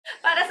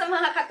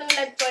mga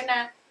katulad ko na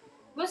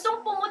gustong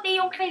pumuti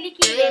yung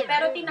kilikili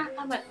pero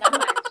tinatamad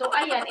naman. So,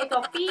 ayan,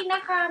 ito,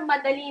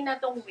 pinakamadali na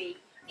tong way.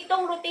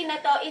 Itong routine na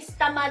to is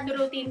tamad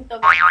routine to.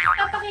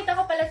 Kapakita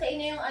ko pala sa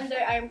inyo yung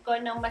underarm ko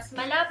ng mas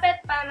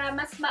malapit para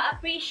mas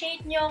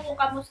ma-appreciate nyo kung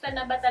kamusta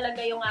na ba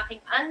talaga yung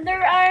aking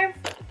underarm.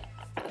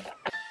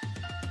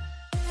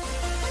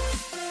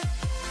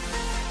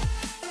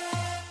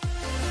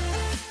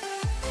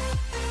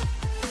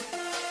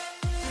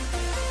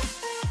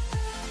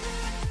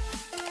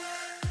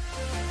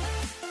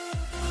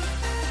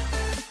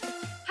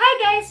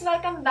 Guys,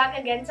 welcome back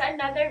again to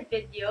another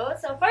video.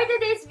 So for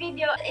today's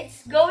video,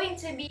 it's going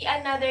to be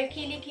another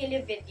Kili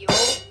Kili video.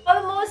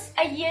 Almost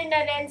a year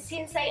na rin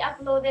since I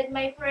uploaded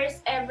my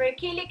first ever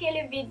Kili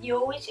Kili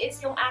video, which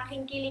is yung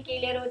aking Kili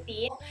Kili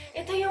routine.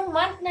 Ito yung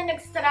month na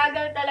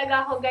nag-struggle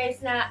talaga ako guys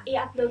na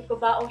i-upload ko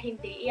ba o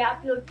hindi,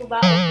 i-upload ko ba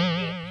o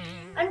hindi.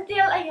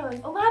 Until, ayun,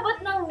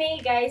 umabot ng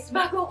May guys,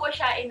 bago ko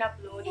siya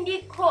in-upload.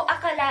 Hindi ko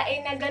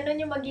akalain na ganun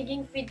yung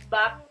magiging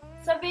feedback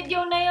sa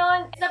video na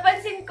yon.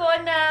 Napansin ko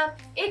na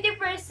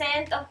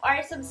 80% of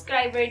our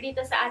subscriber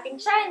dito sa ating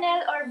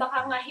channel or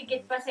baka nga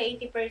higit pa sa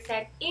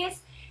 80% is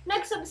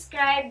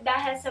nag-subscribe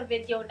dahil sa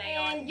video na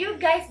yon. And you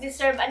guys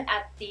deserve an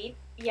update.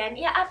 Yan,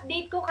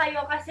 i-update ko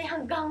kayo kasi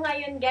hanggang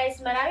ngayon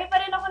guys, marami pa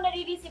rin ako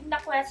nare-receive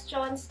na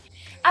questions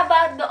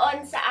about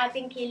doon sa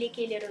ating Kili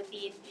Kili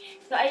routine.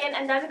 So ayan,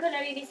 ang dami ko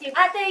nare-receive.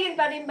 Ate, yun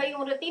pa rin ba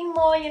yung routine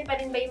mo? Yun pa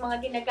rin ba yung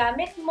mga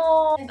ginagamit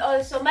mo? And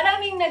also,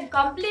 maraming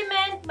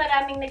nag-compliment,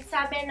 maraming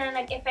nagsabi na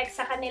nag-effect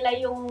sa kanila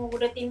yung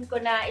routine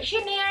ko na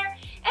i-share.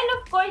 And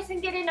of course,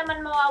 hindi rin naman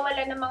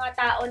mawawala ng mga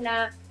tao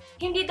na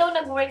hindi daw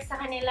nag-work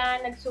sa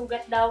kanila,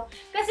 nagsugat daw.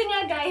 Kasi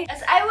nga guys,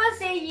 as I was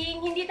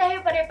saying, hindi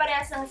tayo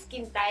pare-parehas ng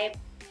skin type.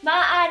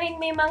 Maaaring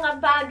may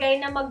mga bagay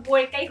na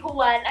mag-work kay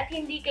Juan at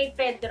hindi kay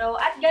Pedro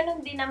at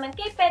ganun din naman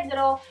kay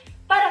Pedro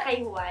para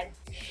kay Juan.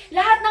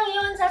 Lahat ng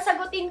yun,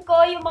 sasagutin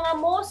ko yung mga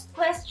most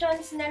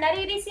questions na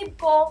nare-receive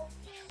ko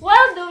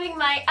while doing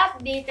my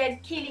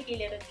updated Kili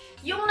Kili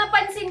routine. Yung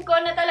napansin ko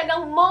na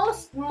talagang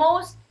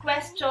most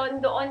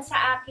question doon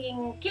sa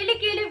aking Kili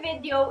Kili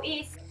video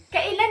is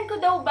kailan ko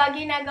daw ba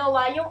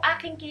ginagawa yung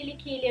aking Kili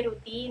Kili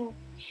routine?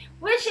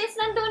 Which is,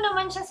 nandun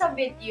naman siya sa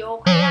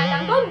video. Kaya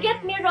lang, don't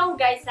get me wrong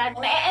guys, ha?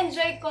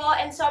 Na-enjoy ko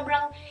and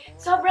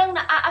sobrang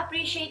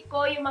na-appreciate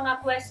ko yung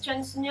mga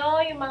questions nyo,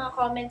 yung mga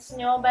comments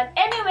nyo. But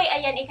anyway,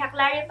 ayan,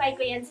 ika-clarify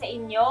ko yan sa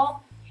inyo.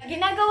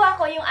 Ginagawa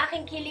ko yung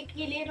aking Kili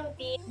Kili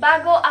routine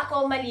bago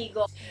ako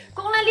maligo.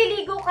 Kung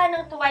naliligo ka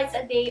ng twice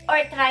a day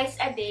or thrice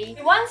a day,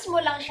 once mo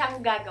lang siyang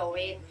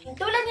gagawin.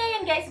 Tulad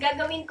ngayon guys,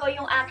 gagawin ko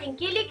yung aking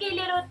Kili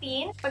Kili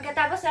routine.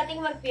 Pagkatapos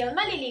nating mag-film,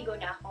 maliligo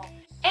na ako.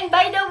 And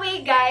by the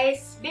way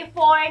guys,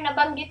 before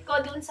nabanggit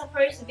ko dun sa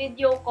first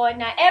video ko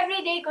na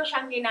everyday ko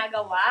siyang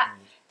ginagawa.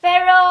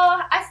 Pero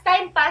as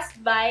time passed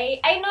by,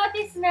 I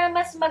noticed na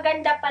mas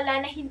maganda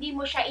pala na hindi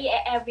mo siya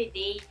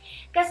i-everyday.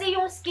 Kasi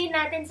yung skin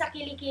natin sa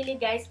kilikili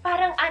guys,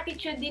 parang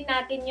attitude din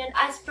natin yun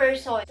as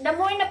person. The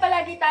more na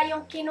palagi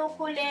tayong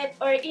kinukulit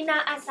or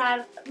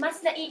inaasar,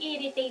 mas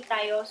nai-irritate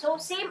tayo. So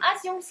same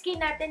as yung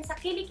skin natin sa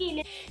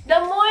kilikili, the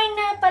more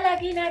na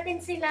palagi natin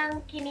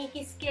silang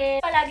kinikiskit,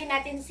 palagi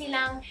natin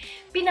silang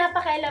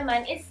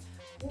pinapakailaman is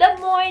the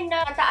more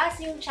na mataas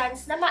yung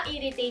chance na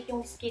ma-irritate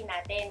yung skin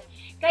natin.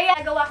 Kaya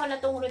nagawa ko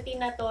na tong routine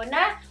na to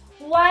na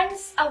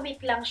once a week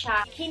lang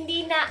siya.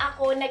 Hindi na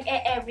ako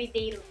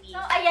nag-everyday routine.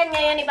 So, ayan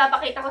ngayon,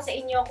 ipapakita ko sa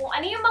inyo kung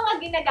ano yung mga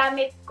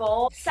ginagamit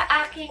ko sa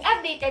aking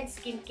updated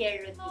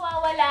skincare routine.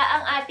 Mawawala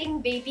ang ating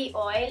baby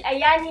oil.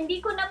 Ayan,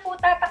 hindi ko na po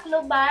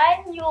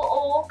tatakloban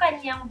yung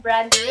kanyang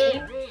brand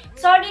name.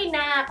 Sorry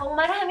na kung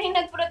maraming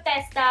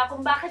nagprotesta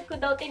kung bakit ko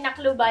daw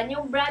tinakloban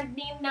yung brand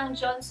name ng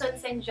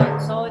Johnson's &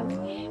 Johnson.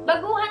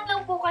 Baguhan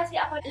lang po kasi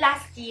ako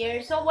last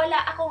year. So,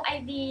 wala akong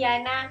idea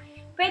na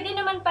pwede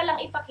naman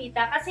palang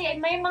ipakita kasi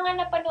may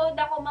mga napanood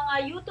ako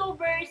mga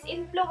YouTubers,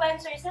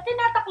 influencers na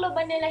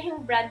tinatakloban nila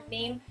yung brand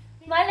name.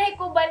 Malay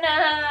ko ba na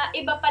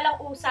iba palang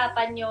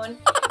usapan yon?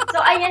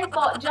 So, ayan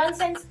po,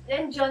 Johnson's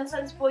 &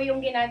 Johnson's po yung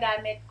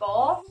ginagamit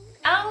ko.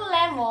 Ang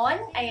lemon,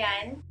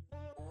 ayan.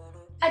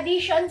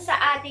 Addition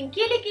sa ating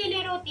Kili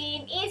Kili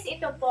routine is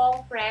ito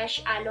pong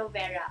fresh aloe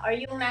vera or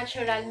yung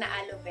natural na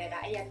aloe vera.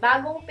 Ayan,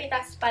 bagong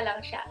pitas pa lang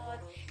siya.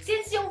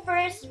 Since yung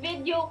first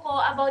video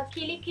ko about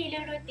Kili Kili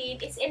routine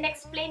is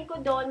in-explain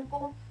ko doon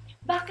kung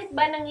bakit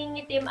ba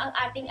nangingitim ang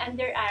ating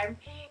underarm,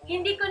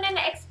 hindi ko na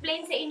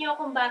na-explain sa inyo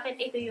kung bakit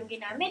ito yung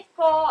ginamit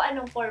ko,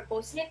 anong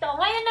purpose nito.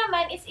 Ngayon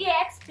naman is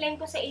i-explain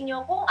ko sa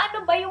inyo kung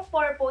ano ba yung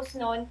purpose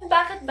nun,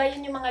 bakit ba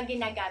yun yung mga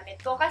ginagamit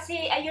ko.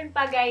 Kasi ayun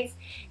pa guys,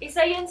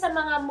 isa yun sa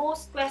mga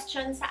most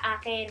questions sa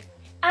akin.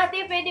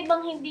 Ate, pwede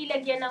bang hindi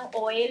lagyan ng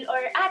oil?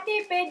 Or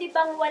ate, pwede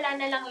bang wala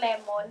na lang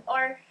lemon?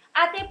 Or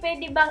ate,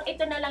 pwede bang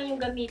ito na lang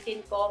yung gamitin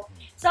ko?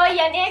 So,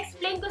 ayan,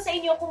 i-explain ko sa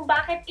inyo kung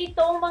bakit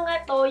itong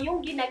mga to yung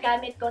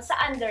ginagamit ko sa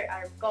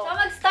underarm ko. So,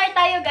 mag-start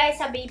tayo guys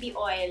sa baby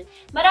oil.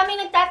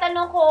 Maraming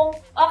nagtatanong kung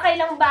okay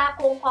lang ba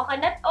kung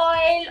coconut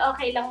oil,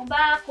 okay lang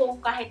ba kung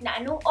kahit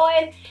na anong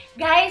oil.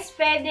 Guys,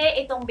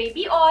 pwede itong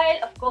baby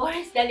oil, of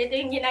course, dahil ito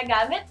yung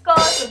ginagamit ko,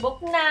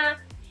 subok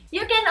na.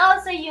 You can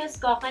also also use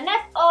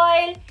coconut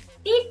oil,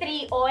 tea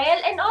tree oil,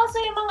 and also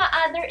yung mga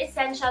other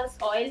essentials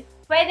oil.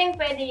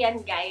 Pwedeng-pwede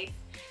yan, guys.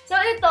 So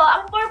ito,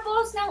 ang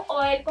purpose ng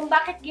oil, kung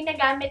bakit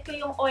ginagamit ko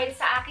yung oil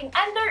sa aking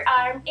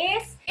underarm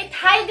is, it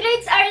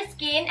hydrates our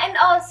skin and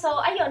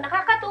also, ayun,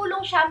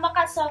 nakakatulong siya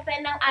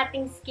makasoften ng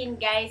ating skin,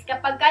 guys.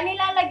 Kapag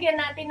nilalagyan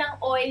natin ng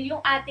oil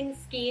yung ating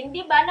skin,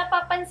 di ba,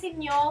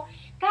 napapansin nyo,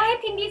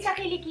 kahit hindi sa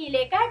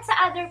kilikili, kahit sa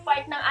other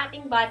part ng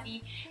ating body,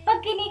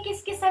 pag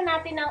kinikiskisan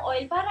natin ng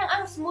oil, parang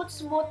ang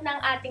smooth-smooth ng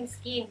ating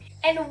skin.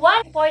 And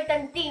one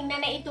important thing na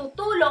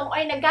naitutulong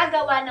or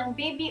nagagawa ng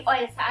baby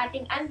oil sa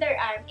ating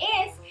underarm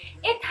is,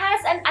 it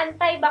has an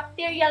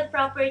antibacterial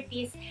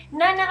properties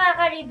na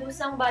nakaka-reduce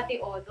ng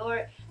body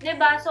odor.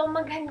 Diba? So,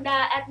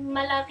 maganda at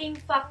malaking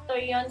factor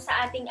yon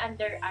sa ating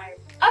underarm.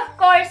 Of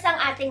course,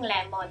 ang ating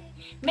lemon.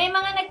 May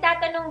mga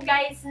nagtatanong,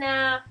 guys,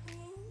 na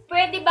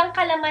pwede bang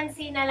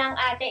kalamansi na lang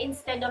ate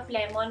instead of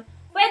lemon?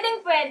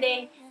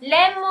 Pwedeng-pwede.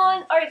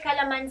 Lemon or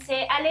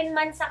kalamansi, alin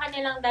man sa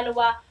kanilang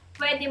dalawa,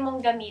 pwede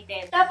mong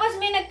gamitin. Tapos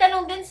may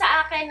nagtanong din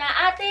sa akin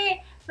na,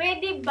 ate,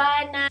 pwede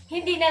ba na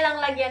hindi na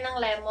lang lagyan ng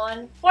lemon?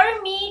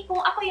 For me,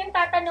 kung ako yung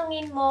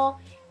tatanungin mo,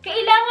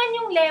 kailangan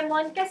yung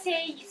lemon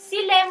kasi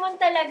si lemon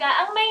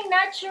talaga ang may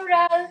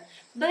natural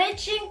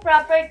bleaching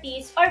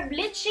properties or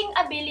bleaching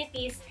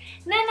abilities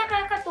na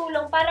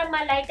nakakatulong para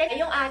malighten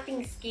yung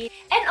ating skin.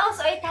 And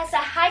also, it has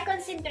a high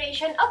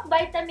concentration of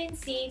vitamin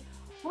C,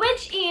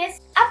 which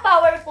is a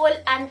powerful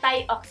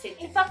antioxidant.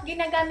 In fact,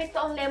 ginagamit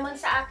ko ang lemon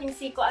sa aking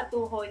siko at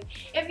tuhod.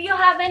 If you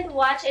haven't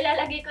watched,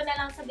 ilalagay ko na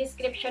lang sa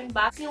description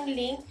box yung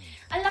link.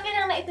 Ang laki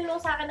lang na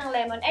itulong sa akin ng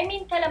lemon. I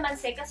mean,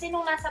 kalamansi. Kasi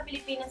nung nasa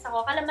Pilipinas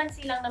ako,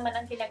 kalamansi lang naman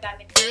ang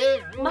ginagamit ko.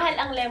 Mahal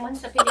ang lemon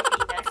sa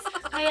Pilipinas.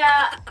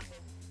 Kaya,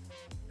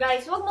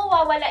 guys, huwag mo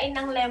wawalain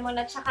ng lemon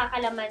at saka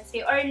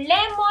kalamansi or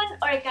lemon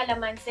or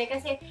kalamansi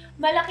kasi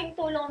malaking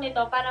tulong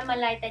nito para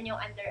malighten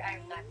yung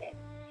underarm natin.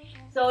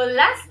 So,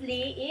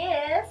 lastly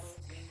is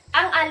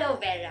ang aloe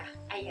vera.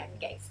 Ayan,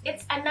 guys.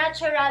 It's a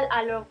natural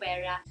aloe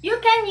vera.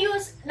 You can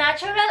use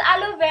natural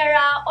aloe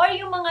vera or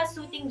yung mga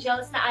soothing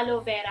gels na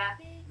aloe vera.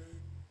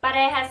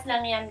 Parehas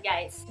lang yan,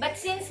 guys. But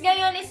since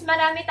ngayon is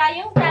marami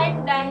tayong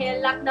time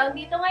dahil lockdown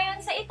dito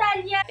ngayon sa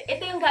Italia,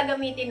 ito yung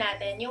gagamitin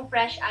natin, yung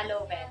fresh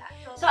aloe vera.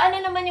 So,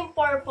 ano naman yung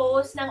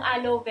purpose ng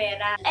aloe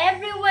vera?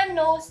 Everyone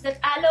knows that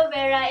aloe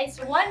vera is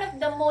one of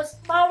the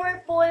most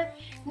powerful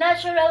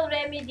natural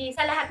remedies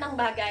sa lahat ng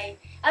bagay.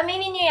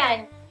 Aminin niyo yan.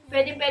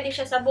 Pwedeng-pwede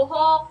siya sa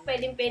buhok,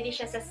 pwedeng-pwede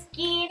siya sa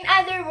skin. In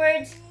other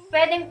words,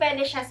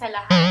 pwedeng-pwede siya sa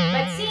lahat.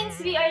 But since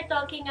we are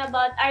talking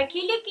about our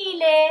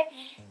kilikili,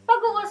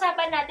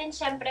 pag-uusapan natin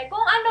syempre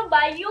kung ano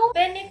ba yung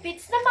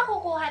benefits na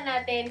makukuha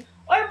natin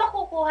or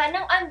makukuha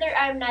ng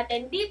underarm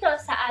natin dito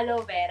sa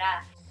aloe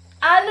vera.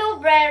 Aloe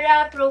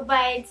vera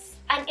provides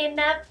an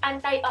enough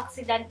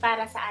antioxidant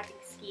para sa ating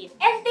skin.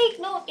 And take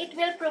note, it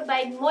will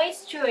provide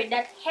moisture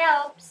that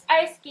helps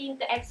our skin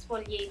to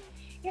exfoliate.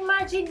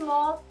 Imagine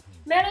mo,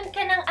 meron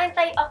ka ng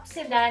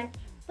antioxidant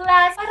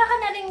plus, para ka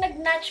na rin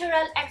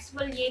nag-natural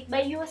exfoliate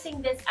by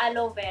using this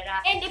aloe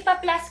vera. And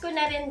ipa-plus ko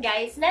na rin,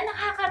 guys, na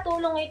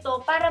nakakatulong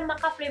ito para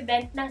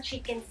maka-prevent ng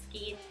chicken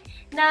skin.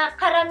 Na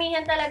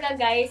karamihan talaga,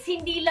 guys,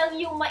 hindi lang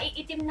yung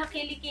maiitim na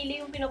kilikili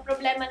yung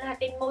pinoproblema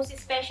natin, most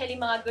especially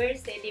mga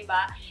girls,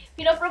 diba?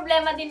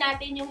 Pinoproblema din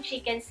natin yung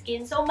chicken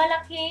skin. So,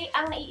 malaki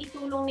ang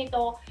naiitulong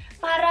nito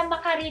para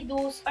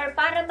maka-reduce or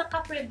para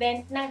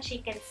maka-prevent ng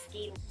chicken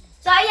skin.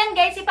 So, ayan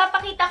guys,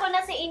 ipapakita ko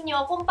na sa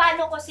inyo kung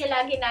paano ko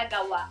sila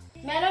ginagawa.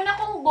 Meron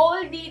akong bowl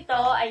dito,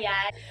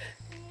 ayan.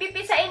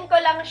 Pipisain ko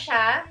lang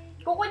siya.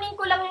 Kukunin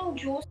ko lang yung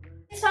juice.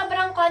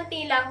 Sobrang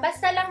konti lang,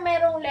 basta lang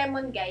merong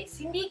lemon guys.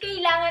 Hindi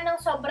kailangan ng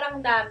sobrang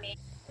dami.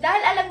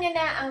 Dahil alam niyo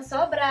na, ang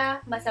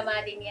sobra,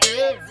 masama din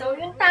yan. So,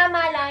 yung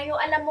tama lang,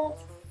 yung alam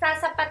mong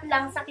sasapat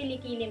lang sa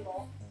kilikili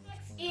mo.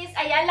 Is,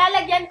 ayan,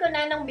 lalagyan ko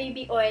na ng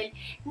baby oil.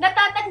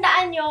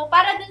 Natatandaan nyo,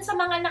 para dun sa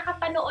mga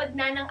nakapanood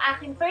na ng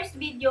aking first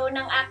video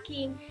ng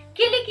aking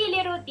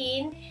kilikili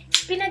routine,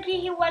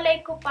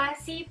 pinaghihiwalay ko pa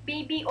si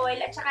baby oil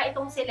at saka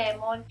itong si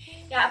lemon.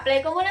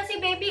 I-apply ko muna si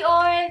baby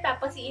oil,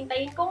 tapos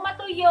iintayin kong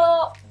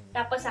matuyo,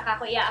 tapos saka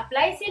ko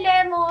i-apply si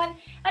lemon.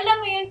 Alam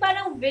mo yun,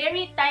 parang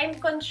very time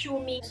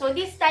consuming. So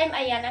this time,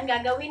 ayan, ang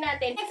gagawin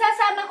natin.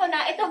 Nagsasama ko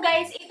na, ito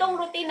guys, itong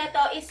routine na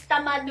to is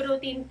tamad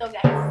routine to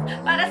guys.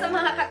 Para sa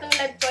mga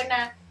katulad ko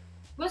na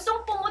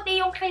gustong pumuti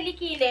yung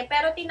kilikili,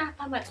 pero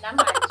tinatamad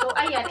naman. So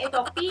ayan,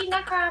 ito,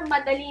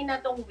 pinakamadali na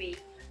tong way.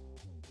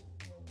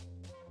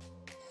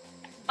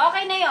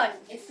 Okay na yon.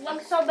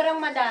 Wag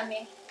sobrang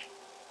madami.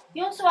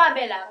 Yung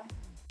swabe lang.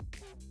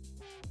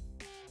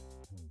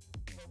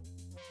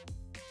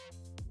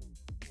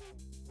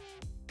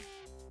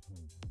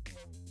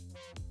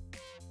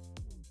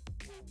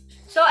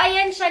 So,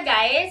 ayan siya,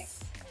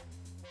 guys.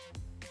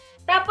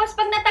 Tapos,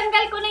 pag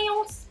natanggal ko na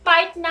yung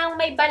part ng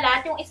may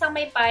balat, yung isang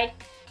may part,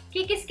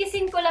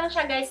 kikiskisin ko lang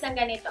siya, guys, ng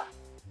ganito.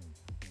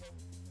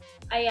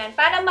 Ayan,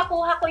 para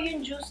makuha ko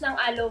yung juice ng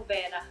aloe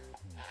vera.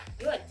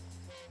 Good.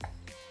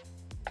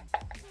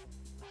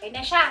 Okay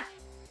na siya.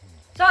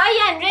 So,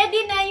 ayan,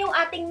 ready na yung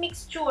ating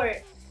mixture.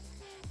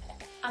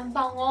 Ang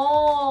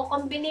bango!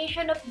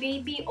 Combination of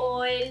baby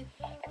oil,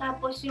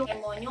 tapos yung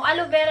lemon. Yung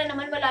aloe vera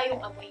naman, wala yung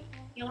amoy.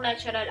 Yung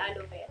natural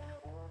aloe vera.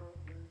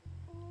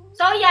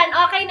 So, yan.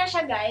 Okay na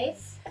siya,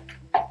 guys.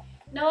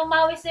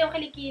 Namamawis na yung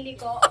kilikili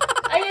ko.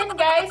 Ayun,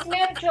 guys.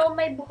 Medyo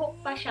may buhok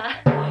pa siya.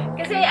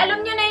 Kasi, alam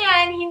nyo na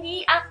yan,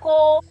 hindi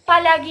ako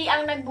palagi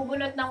ang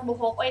nagbubunot ng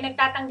buhok o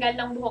nagtatanggal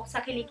ng buhok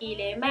sa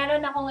kilikili.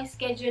 Meron akong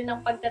schedule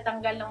ng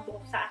pagtatanggal ng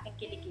buhok sa aking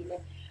kilikili.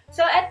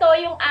 So, ito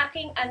yung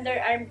aking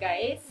underarm,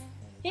 guys.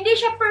 Hindi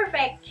siya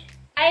perfect.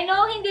 I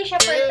know hindi siya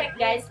perfect,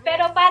 guys.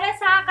 Pero para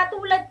sa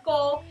katulad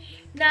ko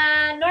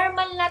na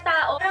normal na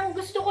tao, ang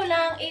gusto ko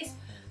lang is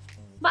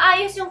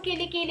maayos yung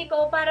kilikili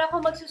ko para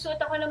kung magsusuot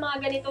ako ng mga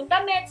ganitong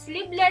damit,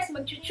 sleeveless,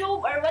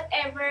 mag-tube or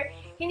whatever,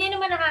 hindi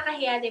naman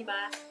nakakahiya,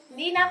 diba?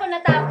 Hindi na ako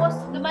natapos.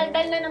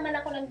 Dumaldal na naman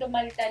ako ng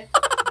dumaldal.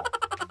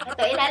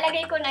 Ito,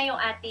 ilalagay ko na yung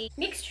ating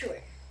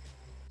mixture.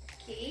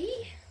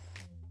 Okay.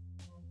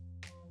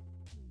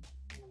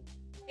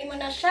 Lagay mo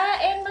na siya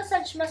and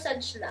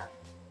massage lang.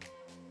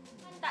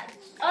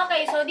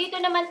 Okay, so dito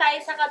naman tayo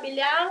sa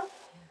kabilang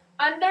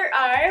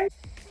underarm.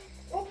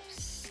 Oops.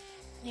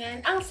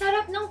 Yan. Ang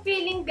sarap ng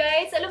feeling,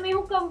 guys. Alam mo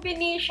yung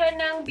combination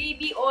ng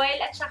baby oil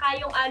at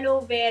saka yung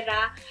aloe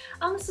vera.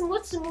 Ang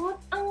smooth-smooth.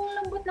 Ang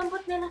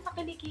lambot-lambot nila sa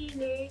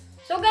kilikili.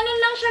 So, ganun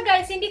lang siya,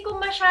 guys. Hindi ko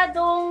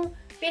masyadong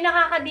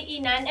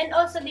pinakakadiinan. And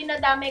also,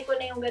 dinadamay ko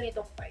na yung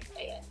ganitong part.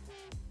 Ayan.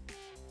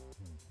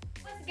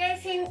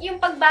 Guys,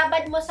 yung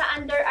pagbabad mo sa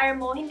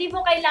underarm mo, hindi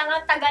mo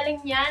kailangan tagalin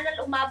yan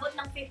na umabot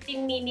ng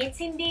 15 minutes.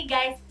 Hindi,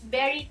 guys.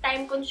 Very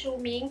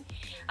time-consuming.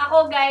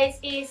 Ako, guys,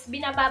 is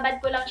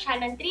binababad ko lang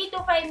siya ng 3 to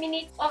 5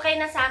 minutes. Okay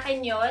na sa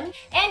akin yon.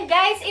 And,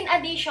 guys, in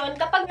addition,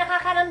 kapag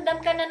nakakaramdam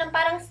ka na ng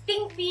parang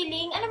sting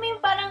feeling, alam mo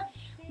yung parang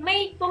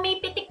may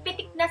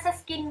pumipitik-pitik na sa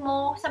skin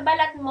mo, sa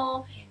balat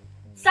mo,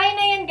 sign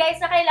na yan,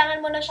 guys, na kailangan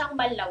mo na siyang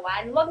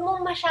banlawan. Huwag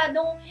mong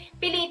masyadong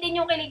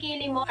pilitin yung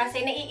kilikili mo kasi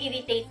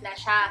nai-irritate na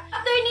siya.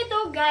 After nito,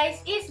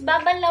 guys, is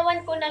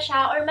babanlawan ko na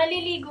siya or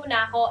maliligo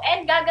na ako.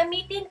 And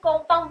gagamitin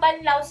kong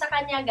pangbanlaw sa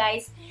kanya,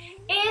 guys,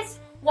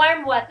 is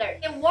warm water.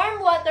 The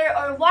warm water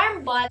or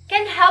warm bath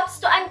can helps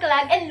to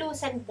unclog and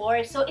loosen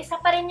pores. So, isa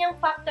pa rin yung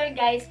factor,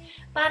 guys,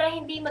 para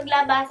hindi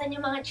maglabasan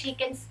yung mga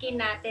chicken skin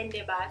natin, ba?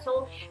 Diba?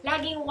 So,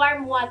 laging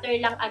warm water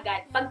lang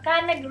agad.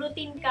 Pagka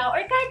nag-routine ka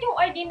or kahit yung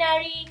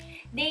ordinary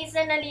days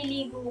na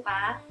naliligo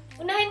ka,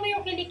 unahin mo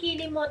yung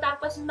kilikili mo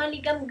tapos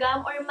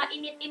maligamgam or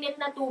mainit-init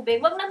na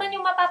tubig. Wag naman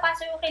yung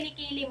mapapasok yung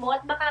kilikili mo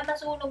at baka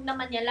masunog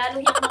naman yan, lalo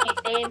yung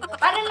mangitim.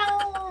 Para lang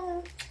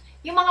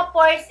yung mga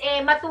pores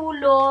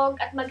matulog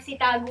at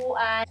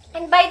magsitaguan.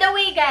 And by the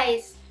way,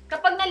 guys,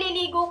 kapag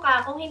naliligo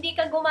ka, kung hindi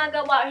ka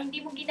gumagawa or hindi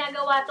mo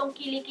ginagawa tong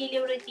kilikili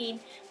routine,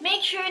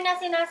 make sure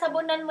na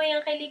sinasabunan mo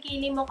yung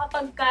kilikili mo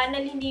kapag ka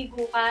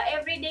naliligo ka.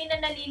 Everyday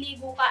na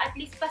naliligo ka, at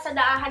least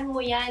pasadaahan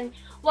mo yan.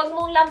 Huwag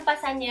mong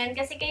lampasan yan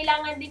kasi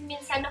kailangan din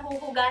minsan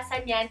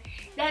nahuhugasan yan.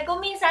 Dahil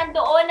kung minsan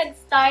doon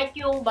nag-start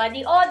yung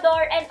body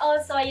odor and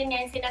also, ayun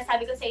nga yung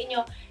sinasabi ko sa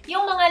inyo,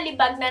 yung mga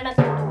libag na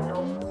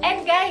natutulog.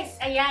 And guys,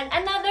 ayan,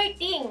 another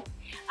thing.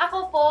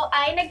 Ako po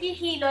ay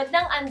naghihilod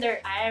ng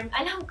underarm.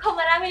 Alam ko,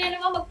 marami na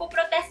naman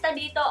magpuprotesta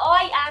dito.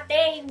 Oy,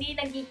 ate, hindi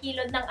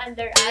naghihilod ng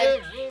underarm.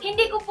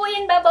 Hindi ko po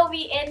yan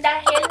babawiin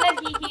dahil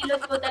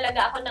naghihilod po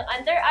talaga ako ng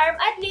underarm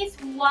at least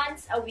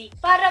once a week.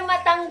 Para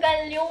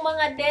matanggal yung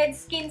mga dead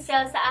skin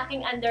cells sa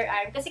aking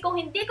underarm. Kasi kung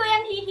hindi ko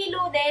yan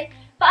hihilodin,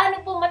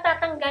 paano po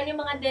matatanggal yung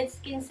mga dead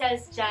skin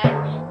cells dyan?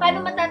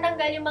 Paano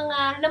matatanggal yung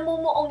mga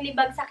namumuong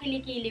libag sa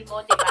kilikili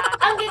mo, diba?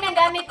 Ang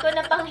ginagamit ko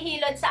na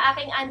panghilod sa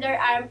aking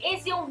underarm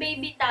is yung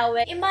baby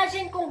towel.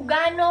 Imagine kung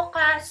gaano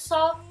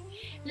ka-soft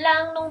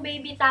lang nung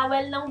baby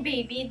towel ng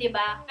baby,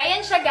 diba?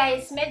 Ayan siya,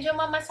 guys. Medyo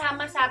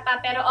mamasa-masa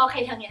pa, pero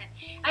okay lang yan.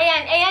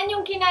 Ayan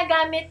yung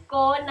ginagamit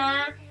ko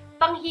na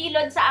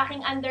panghilod sa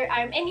aking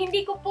underarm. And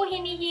hindi ko po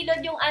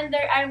hinihilod yung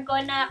underarm ko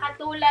na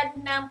katulad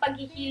ng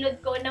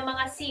paghihilod ko ng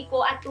mga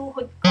siko at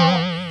tuhod ko.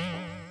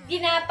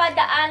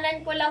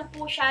 Ginapadaanan ko lang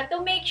po siya to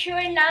make sure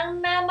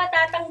lang na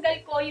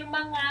matatanggal ko yung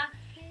mga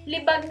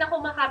libag na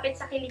kumakapit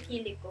sa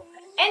kilikili ko.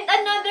 And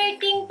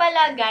another thing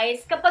pala,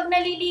 guys, kapag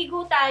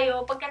naliligo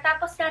tayo,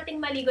 pagkatapos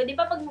nating maligo, di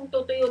ba pag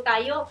magtutuyo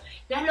tayo,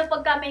 lalo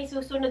pagka may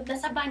susunod na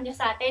sa banyo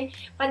sa atin,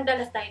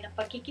 pandalas tayo ng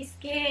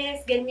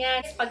pagkikiskis, ganyan.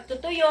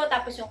 Pagtutuyo,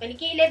 tapos yung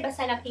kilikili,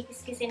 basta lang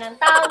kikiskisin ng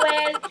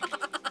towel.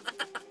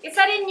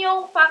 Isa rin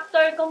yung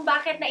factor kung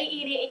bakit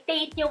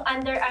nai-irritate yung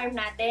underarm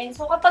natin.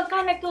 So kapag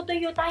ka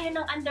nagtutuyo tayo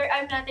ng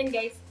underarm natin,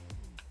 guys,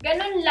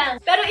 ganun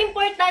lang. Pero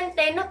importante,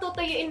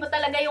 natutuyuin mo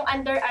talaga yung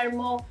underarm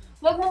mo.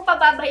 Huwag mong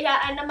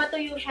pababayaan na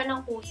matuyo siya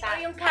ng kusa.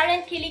 Yung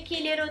current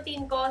kilikili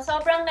routine ko,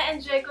 sobrang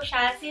na-enjoy ko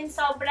siya since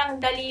sobrang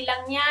dali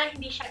lang niya,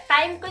 hindi siya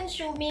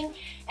time-consuming.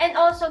 And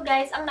also,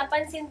 guys, ang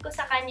napansin ko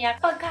sa kanya,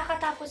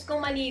 pagkakatapos kong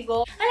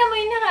maligo, alam mo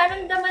yun,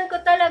 nararamdaman ko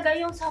talaga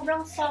yung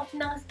sobrang soft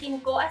ng skin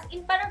ko. As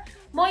in, parang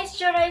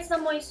moisturize na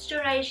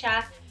moisturize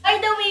siya. By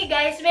the way,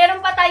 guys,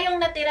 meron pa tayong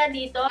natira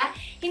dito.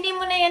 Hindi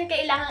mo na yan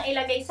kailangang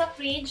ilagay sa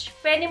fridge.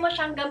 Pwede mo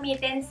siyang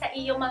gamitin sa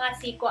iyong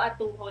mga siko at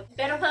tuhod.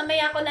 Pero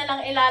mamaya ko na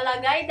lang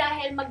ilalagay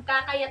dahil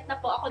magkakayat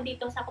na po ako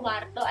dito sa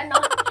kwarto.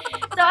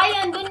 So,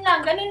 ayun, dun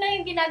lang. Ganun lang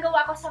yung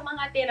ginagawa ko sa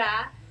mga tira.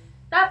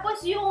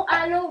 Tapos, yung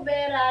aloe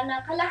vera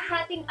na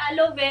kalahating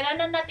aloe vera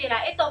na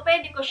natira, ito,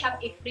 pwede ko siyang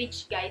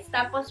i-fridge, guys.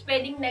 Tapos,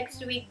 pwedeng next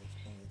week,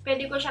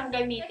 pwede ko siyang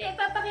gamitin.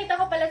 Ipapakita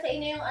ko pala sa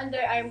inyo yung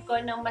underarm ko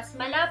ng mas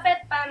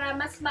malapit para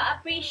mas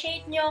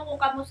ma-appreciate nyo kung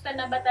kamusta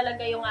na ba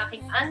talaga yung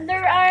aking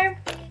underarm.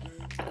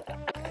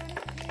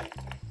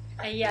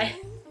 Ayan.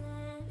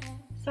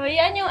 So,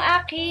 yan yung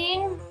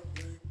aking...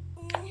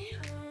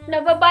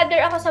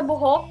 Nababother ako sa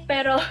buhok,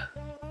 pero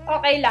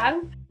okay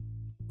lang.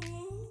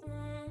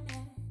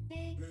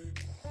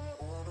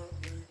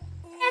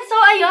 So,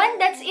 ayun,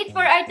 that's it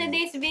for our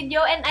today's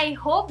video and I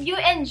hope you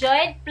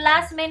enjoyed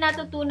plus may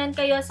natutunan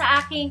kayo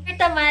sa aking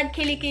tamad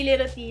kili-kili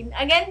routine.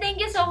 Again, thank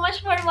you so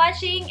much for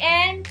watching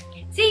and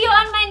see you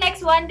on my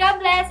next one.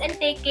 God bless and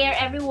take care,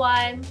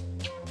 everyone!